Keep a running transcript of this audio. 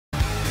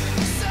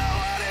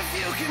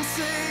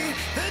see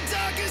the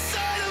darkest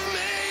side of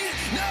me.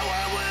 No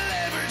one will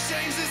ever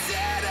change this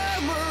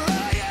animal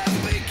I have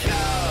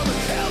become.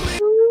 Help me.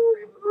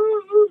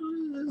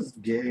 This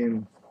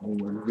game, oh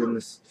my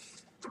goodness.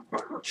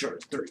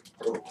 Uncharted 3.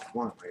 Oh,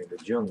 why am I in the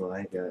jungle?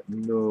 I got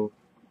no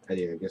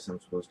idea. I guess I'm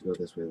supposed to go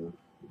this way though.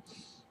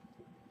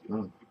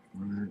 Oh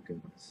my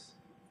goodness.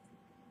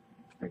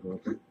 Can I go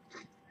up there?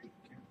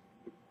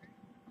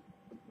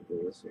 I'll go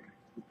this way.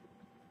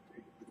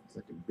 It's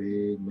like a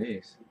big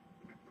maze.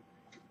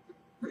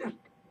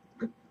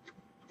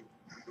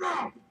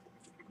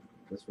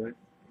 This way?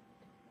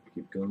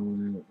 Keep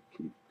going,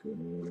 keep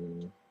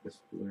going. This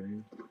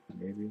way,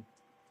 maybe?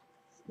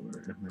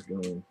 Where am I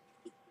going?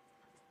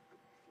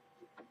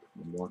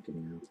 I'm walking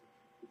now.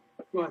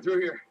 Come on,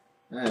 through here.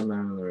 I'm not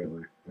on the right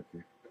way.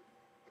 Okay.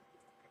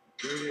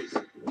 Here it is.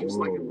 Just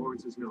like in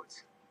Lawrence's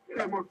notes. You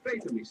gotta have more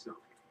faith in me, son.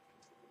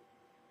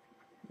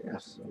 Yeah,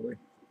 sorry.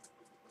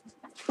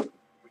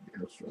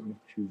 How strong?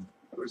 Shoot.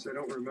 Of course, I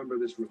don't remember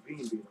this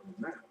ravine being on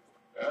the map.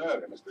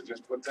 They must have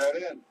just put that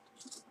in.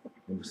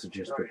 I must have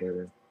just put that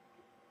in.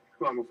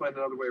 Come on, we'll find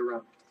another way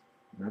around.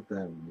 Not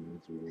that one,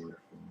 that's a waterfall.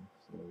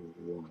 So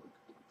we'll walk.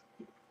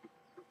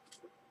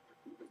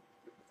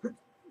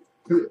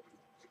 Look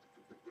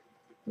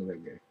at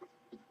that guy.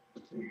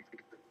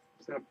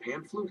 Is that a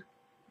pan flute?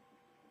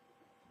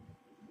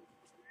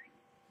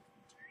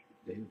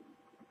 Damn.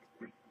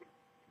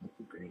 That's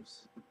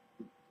gross.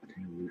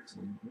 Kind of weird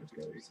sound. There's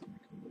gotta be something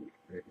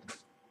that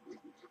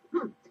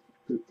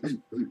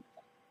can move.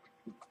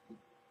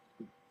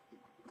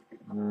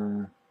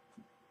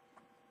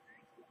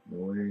 No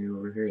way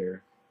over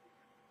here.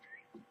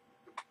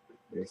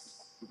 This,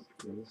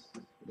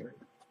 right?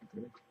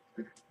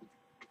 Okay.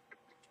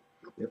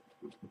 Yep,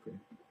 okay.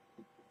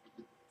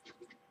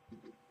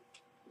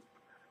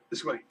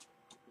 This way.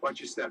 Watch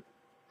your step.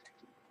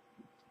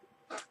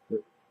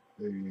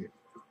 Hey.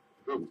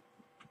 Who?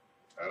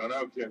 I don't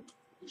know, kid.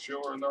 You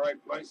sure we're in the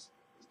right place?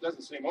 This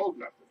doesn't seem old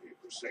enough to be a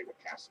Crusader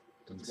castle.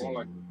 It's more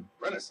like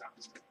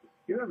Renaissance.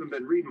 You haven't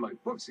been reading my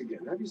books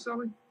again, have you,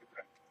 Sully?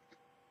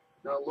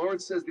 Now,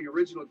 Lawrence says the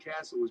original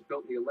castle was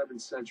built in the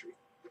 11th century.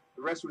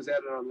 The rest was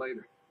added on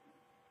later.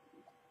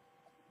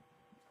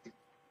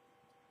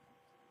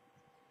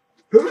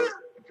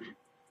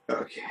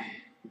 Okay.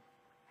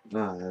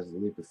 Ah, that's a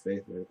leap of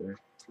faith right there.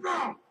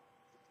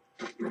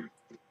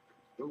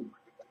 Ooh.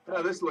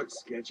 Oh, this looks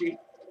sketchy.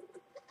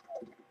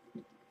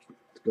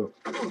 Let's go.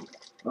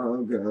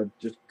 Oh god,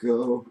 just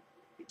go.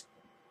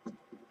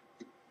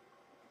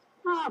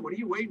 Ah, what are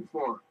you waiting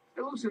for?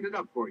 I loosened it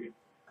up for you.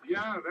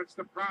 Yeah, that's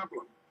the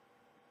problem.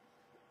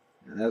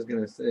 I was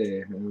gonna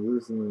say, I'm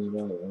loosening it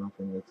up. I don't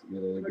think that's a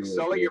good idea. Look,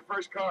 Sully, your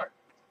first car.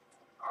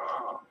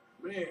 Oh,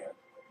 man.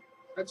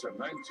 That's a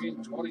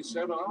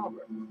 1927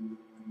 Auburn.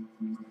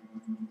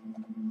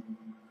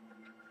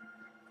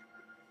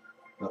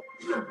 Oh,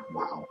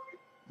 wow.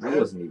 I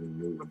wasn't even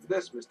moving. What's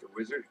this, Mr.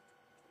 Wizard?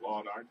 Law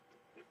and art.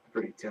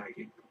 Pretty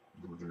tacky.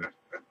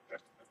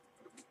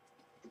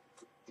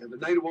 Now, the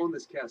knight who owned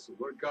this castle,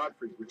 Lord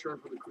Godfrey,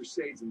 returned from the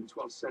Crusades in the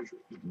 12th century.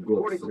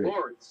 According to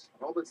Lawrence,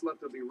 all that's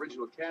left of the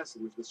original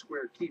castle was the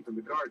square keep and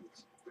the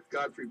gardens. If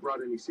Godfrey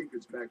brought any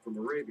secrets back from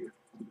Arabia,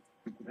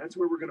 that's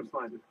where we're going to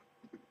find it.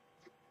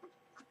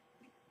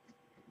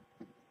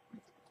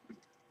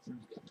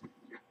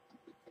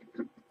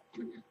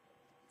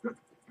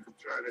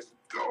 Try this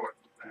going.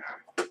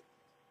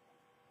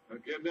 Now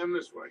get them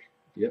this way.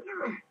 Yep.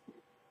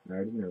 I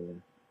already know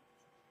that.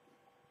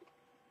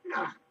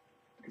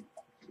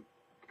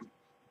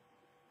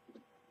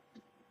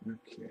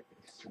 Okay,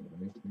 so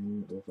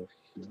anything over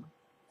here?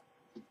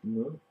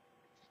 No.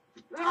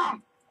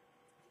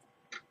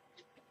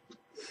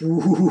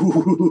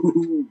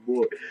 Ooh,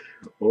 boy.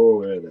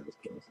 Oh, yeah, that was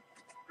close.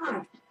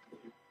 What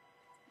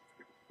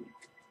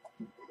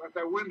about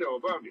that window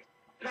above you?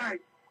 I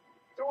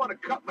don't want to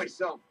cut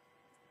myself.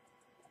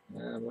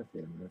 I'm with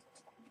you, man.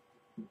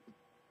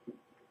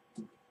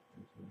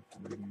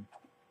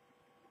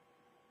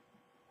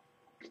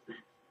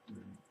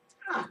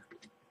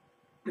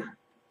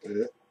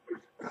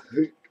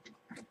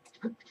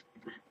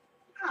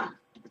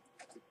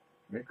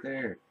 Right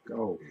there,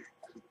 go.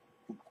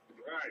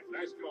 Right,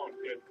 nice going,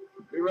 kid.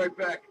 Be right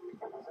back.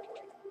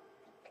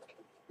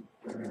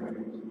 I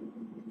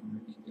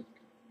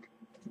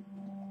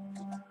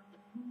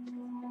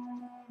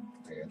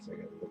guess I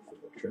gotta look for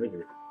the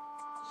treasure.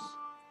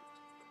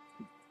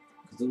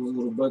 Because those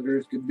little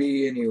buggers could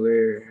be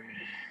anywhere.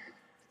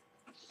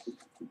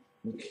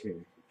 Okay.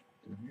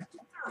 Down here?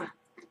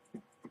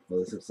 Oh,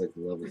 this looks like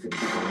the level from the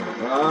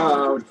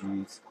Oh,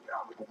 jeez.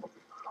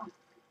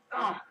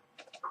 Oh,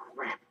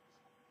 crap.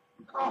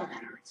 Oh,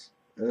 that hurts.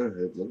 Oh,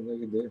 it looked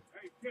like it did.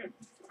 Hey, kid,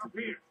 up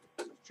here.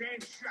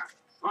 Change shot.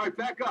 All right,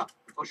 back up.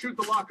 I'll shoot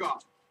the lock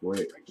off.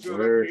 Wait, Make sure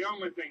where? that's the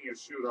only thing you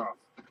shoot off.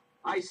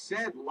 I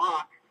said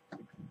lock.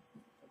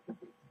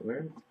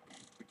 Where?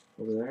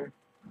 Over there?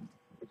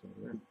 What's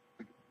over there?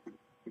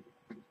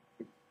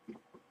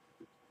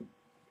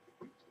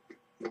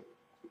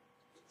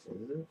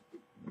 Is it?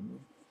 No.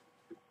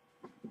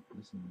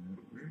 Listen,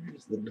 where is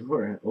Where's the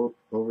door at? Oh,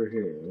 over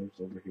here. It's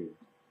over here.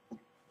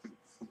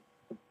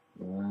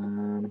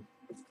 I'm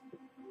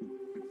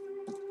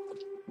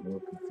a little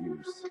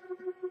confused.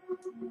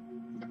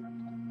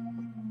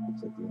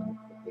 Looks like the,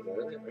 is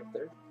that it right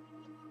there?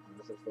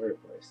 That's a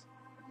fireplace.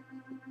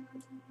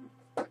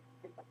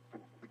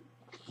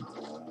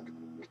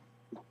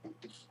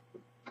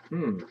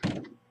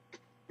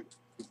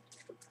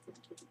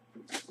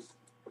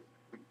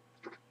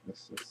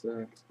 What's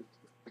that?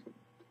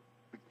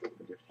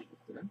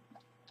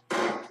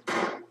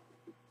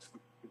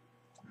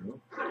 No.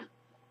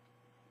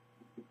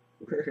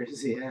 Where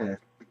is he at?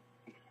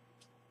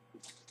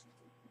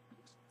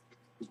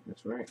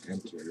 That's where I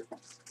entered, I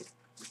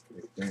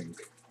think.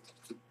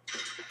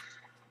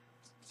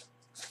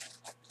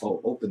 Oh,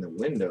 open the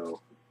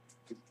window.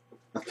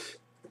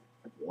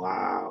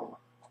 Wow.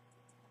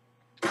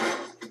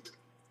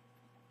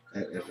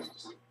 That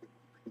helps.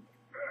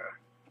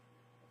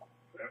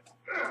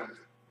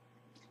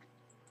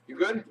 You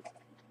good?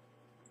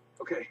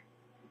 Okay.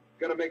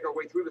 Gotta make our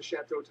way through the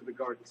chateau to the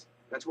gardens.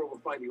 That's where we'll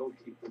find the old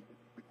keep.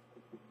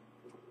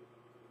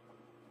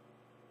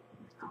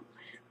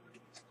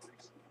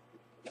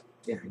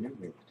 Yeah, I know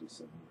we have to do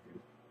something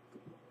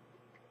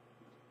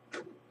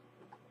here.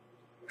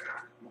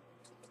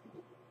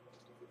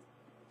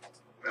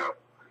 No.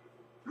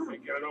 We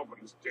get it open.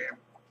 This damn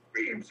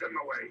beam's in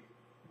the way.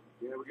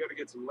 Yeah, we gotta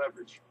get some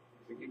leverage.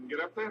 Think you can get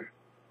up there?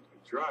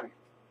 I'll try.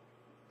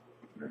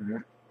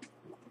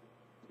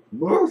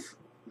 Move!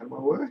 Out of my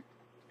way.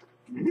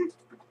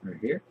 Right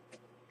here?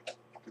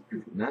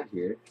 Not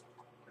here.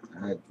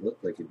 I'd look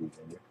like it'd be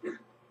there.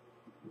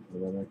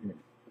 What about right here?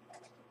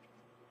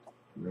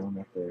 No,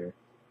 not there.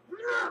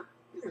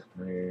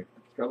 Right here.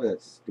 It's probably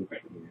that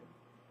stupid here.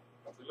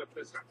 Help me lift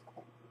this up.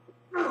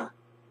 Oh,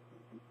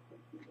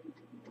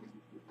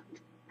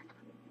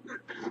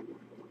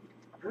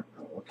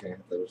 okay. I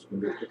thought it was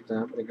going to be a quick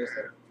time, but I guess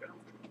that.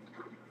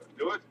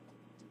 Do it.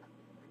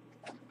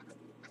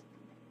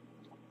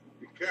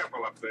 Be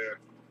careful up there.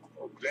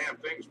 Oh, damn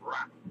thing's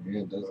rotten.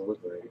 Yeah, it doesn't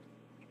look like it.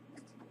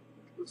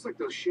 Looks like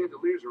those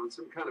chandeliers are on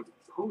some kind of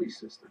pulley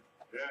system.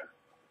 Yeah.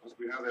 Must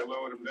be how they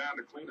lowered them down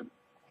to clean them.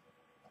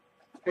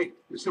 Hey,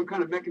 there's some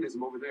kind of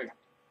mechanism over there.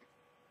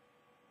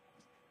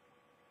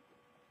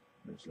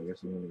 Alright, so I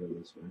guess I'm going to go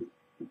this way.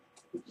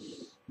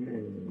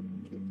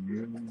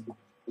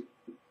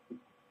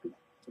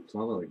 It's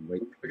all like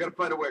white. I gotta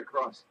find a way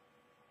across.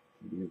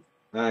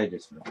 I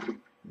just found it.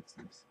 That's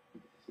nice.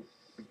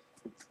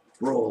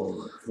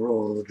 Roll,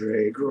 roll,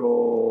 Drake,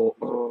 roll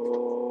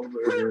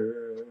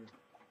over.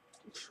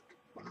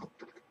 Wow.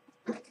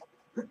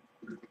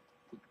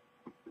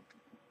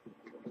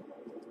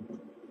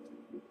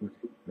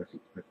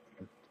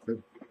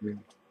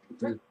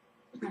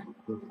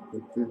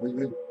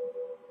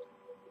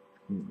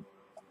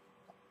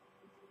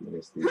 I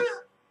guess these.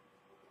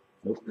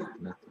 Nope,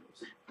 not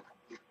those.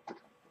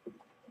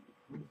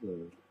 I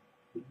think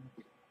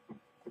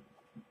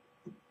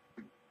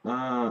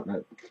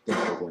I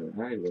got it. I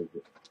reload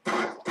it.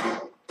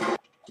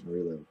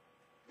 Reload.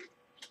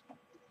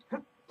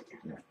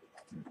 Yeah.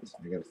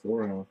 I got a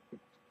 4 round.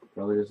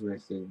 Probably just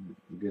wasted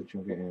a good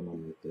chunk of ammo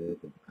with it,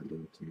 but I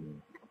didn't too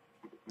much.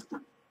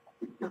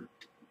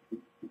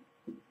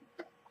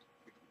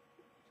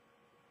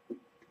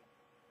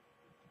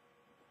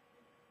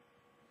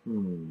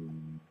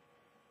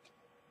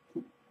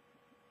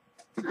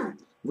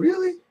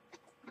 Really?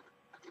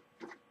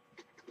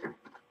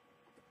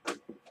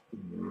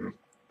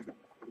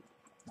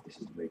 This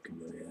is making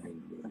me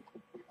angry.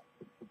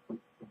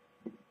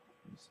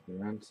 So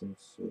they're on some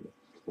sort of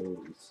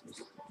pulley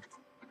system.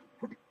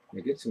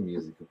 Yeah, get some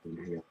music up in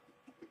here.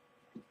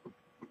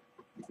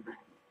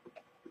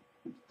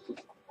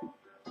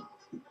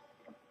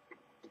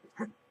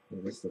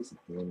 Yeah, this looks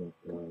like the one that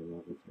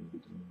lava from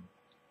doing.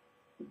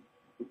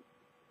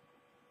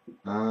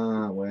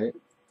 Wait.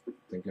 I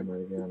think I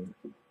might have gotten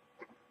it.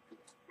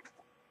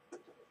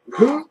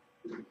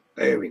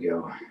 There we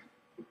go.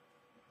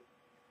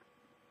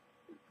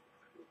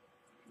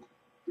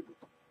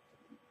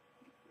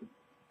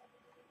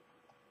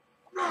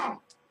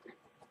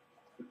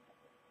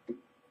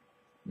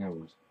 Now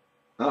what?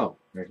 Oh,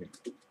 right here.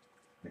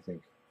 I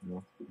think.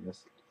 No?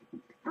 Yes?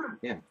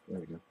 Yeah, there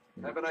we go.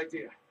 I have an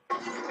idea. God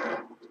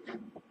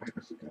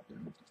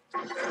damn it.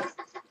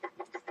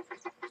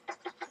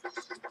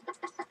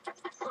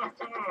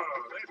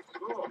 Oh, that's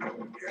cool.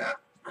 Yeah.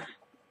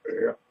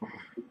 Yeah.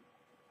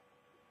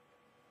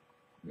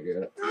 I get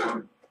it.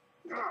 Oh,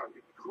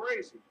 you're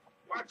crazy.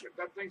 Watch it.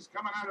 That thing's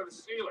coming out of the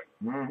ceiling.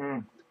 Mm-hmm.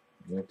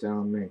 You're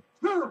telling me.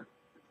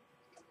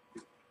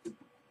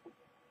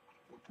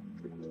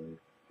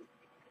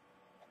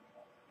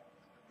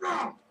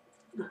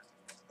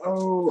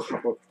 Oh,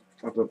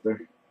 hop up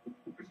there.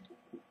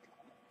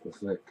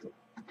 Perfect.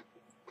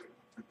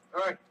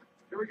 All right,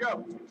 here we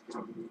go.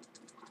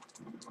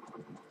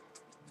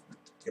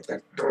 Get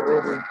that door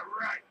open. All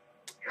right.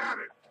 Got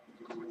it.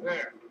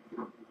 There.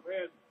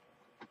 Man.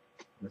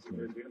 That's me.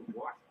 There's him.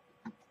 What?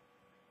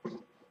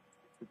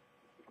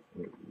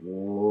 Wait,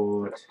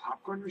 what?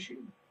 Popcorn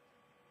machine?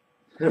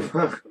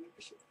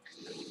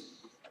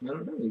 I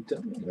don't know, you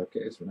tell me.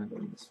 Okay, so we're not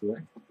going this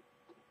way.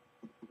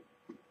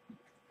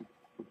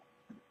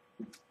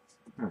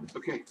 Huh.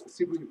 Okay, let's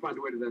see if we can find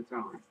a way to that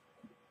tower.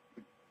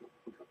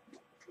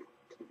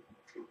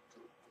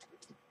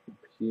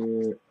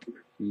 Here,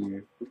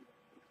 here,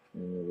 and a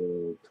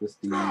little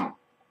twisty,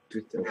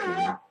 twist.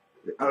 Okay.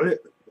 Oh,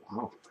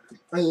 wow.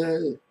 Right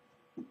here.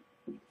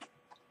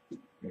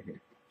 There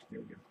we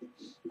go.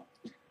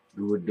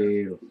 Good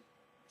deal.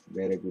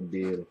 Very good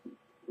deal.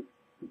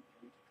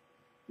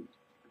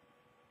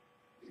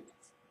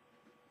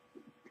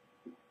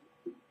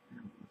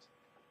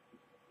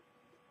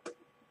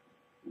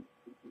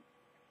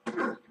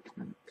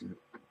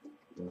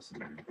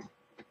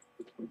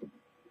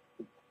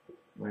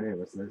 Wait,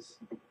 what's this?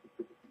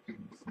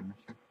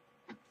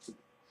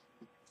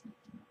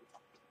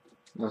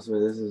 Oh, so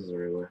this is the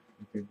right way.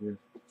 Okay, good.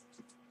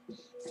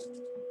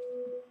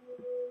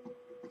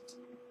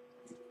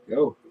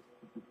 Go!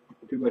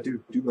 2 by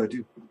 2, 2 by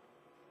 2.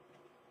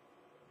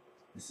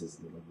 This is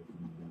the level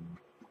coming down.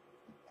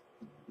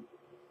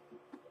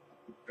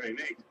 Hey,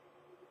 Nate.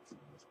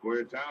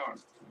 Square tower.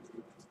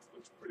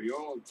 Looks pretty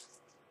old.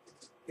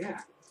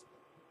 Yeah,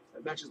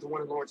 that matches the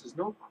one in Lawrence's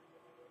notebook.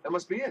 That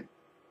must be it.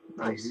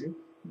 Nice.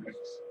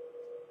 Nice.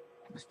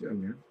 Nice job,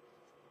 man.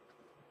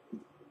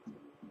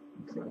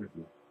 I'm proud of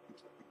you.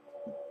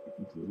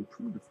 I'm really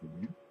proud of you,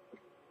 man.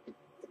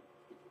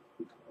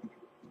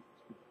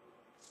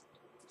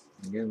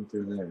 I'm getting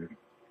through there.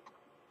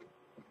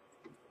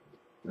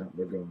 No,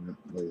 we're going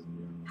out, ladies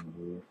and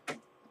gentlemen.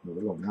 No,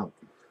 we're going out.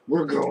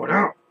 We're going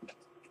out!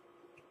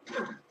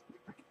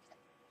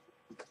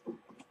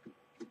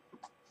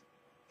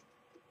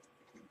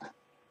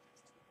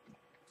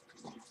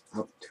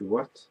 Up to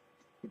what?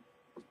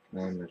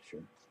 I'm not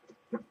sure.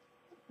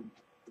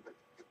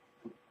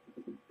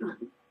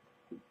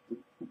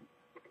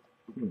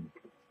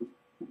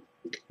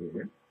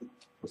 Here.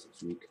 This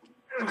looks weak.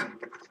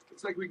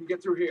 Looks like we can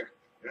get through here.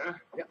 Yeah?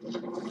 Yep.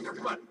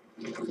 Come on.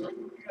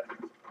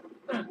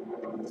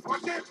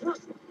 Watch it!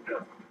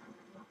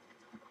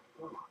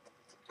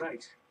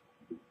 Thanks.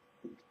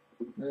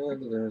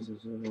 There's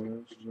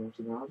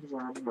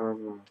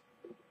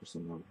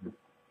some over here.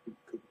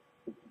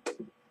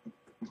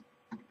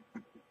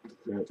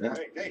 Right, that.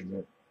 Hey,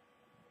 Nate.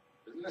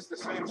 Isn't this the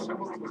same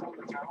symbol that was on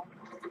the tower?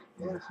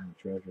 Yeah, some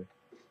treasure.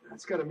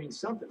 That's got to mean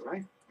something,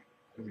 right?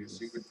 Maybe a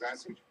secret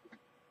passage?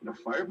 In a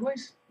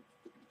fireplace?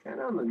 Kind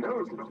of on the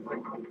nose, don't you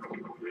think?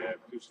 Yeah,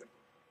 too simple.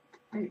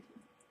 Hey,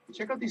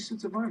 check out these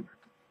suits of armor.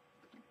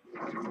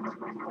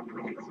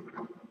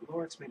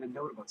 Lawrence made a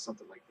note about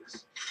something like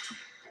this.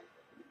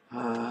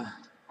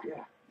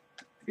 Yeah.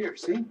 Here,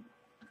 see?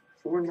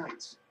 4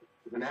 knights.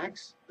 With an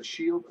axe, a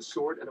shield, a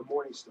sword, and a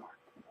morning star.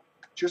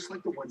 Just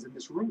like the ones in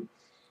this room.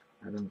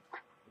 I don't.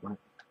 What?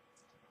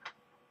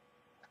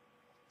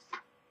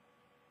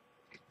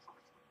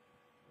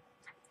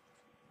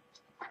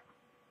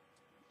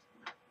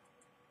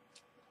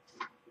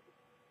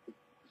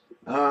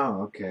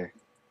 Oh, okay.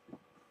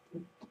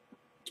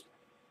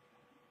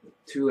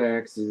 2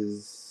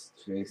 axes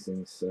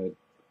facing side.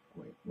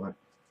 Wait, what?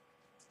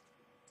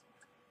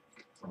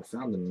 I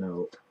found a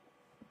note.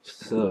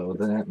 So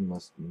that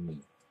must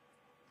mean.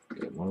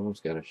 Okay, one of them's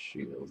got a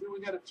shield. So we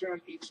gotta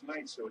turn each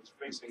knight so it's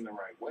facing the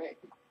right way.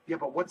 Yeah,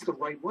 but what's the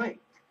right way?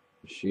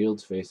 The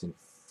shield's facing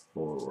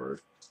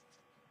forward.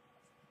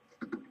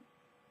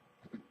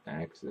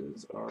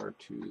 Axes are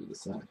to the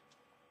side.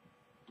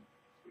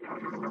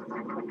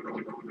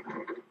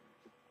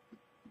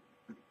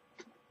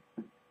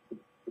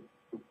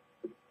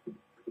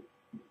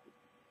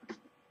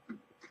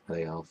 Are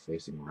they all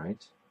facing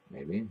right?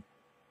 Maybe.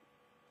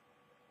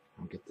 I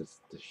don't get the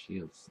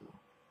shields though.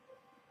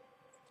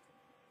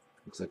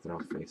 Looks like they're all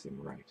facing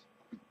right.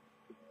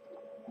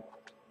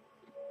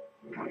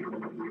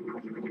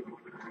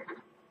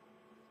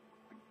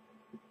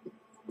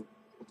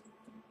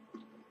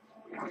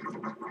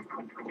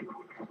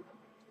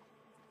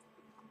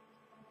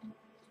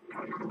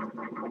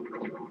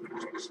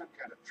 There's some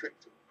kind of trick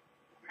to it.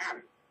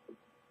 Pattern.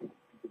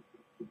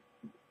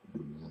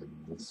 And then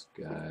this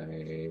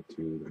guy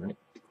to the right.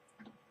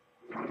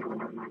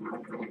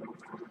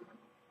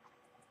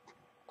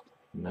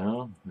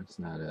 No, that's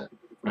not it.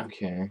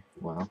 Okay,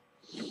 well.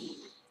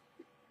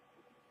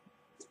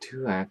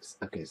 2 axes.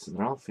 Okay, so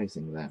they're all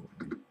facing that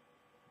way.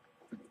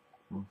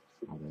 Oh,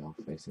 are they all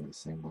facing the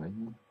same way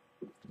then?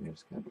 They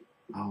just got,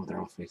 oh, they're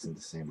all facing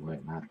the same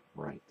way, not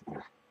right.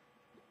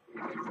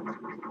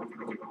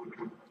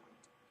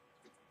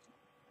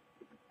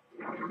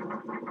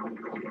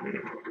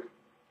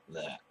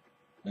 That.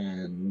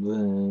 And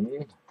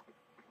then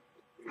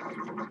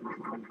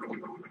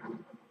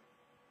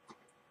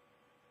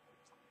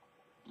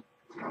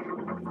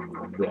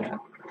that.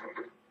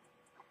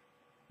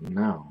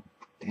 No.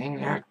 Dang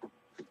it.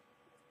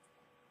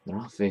 They're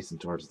all facing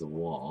towards the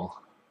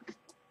wall.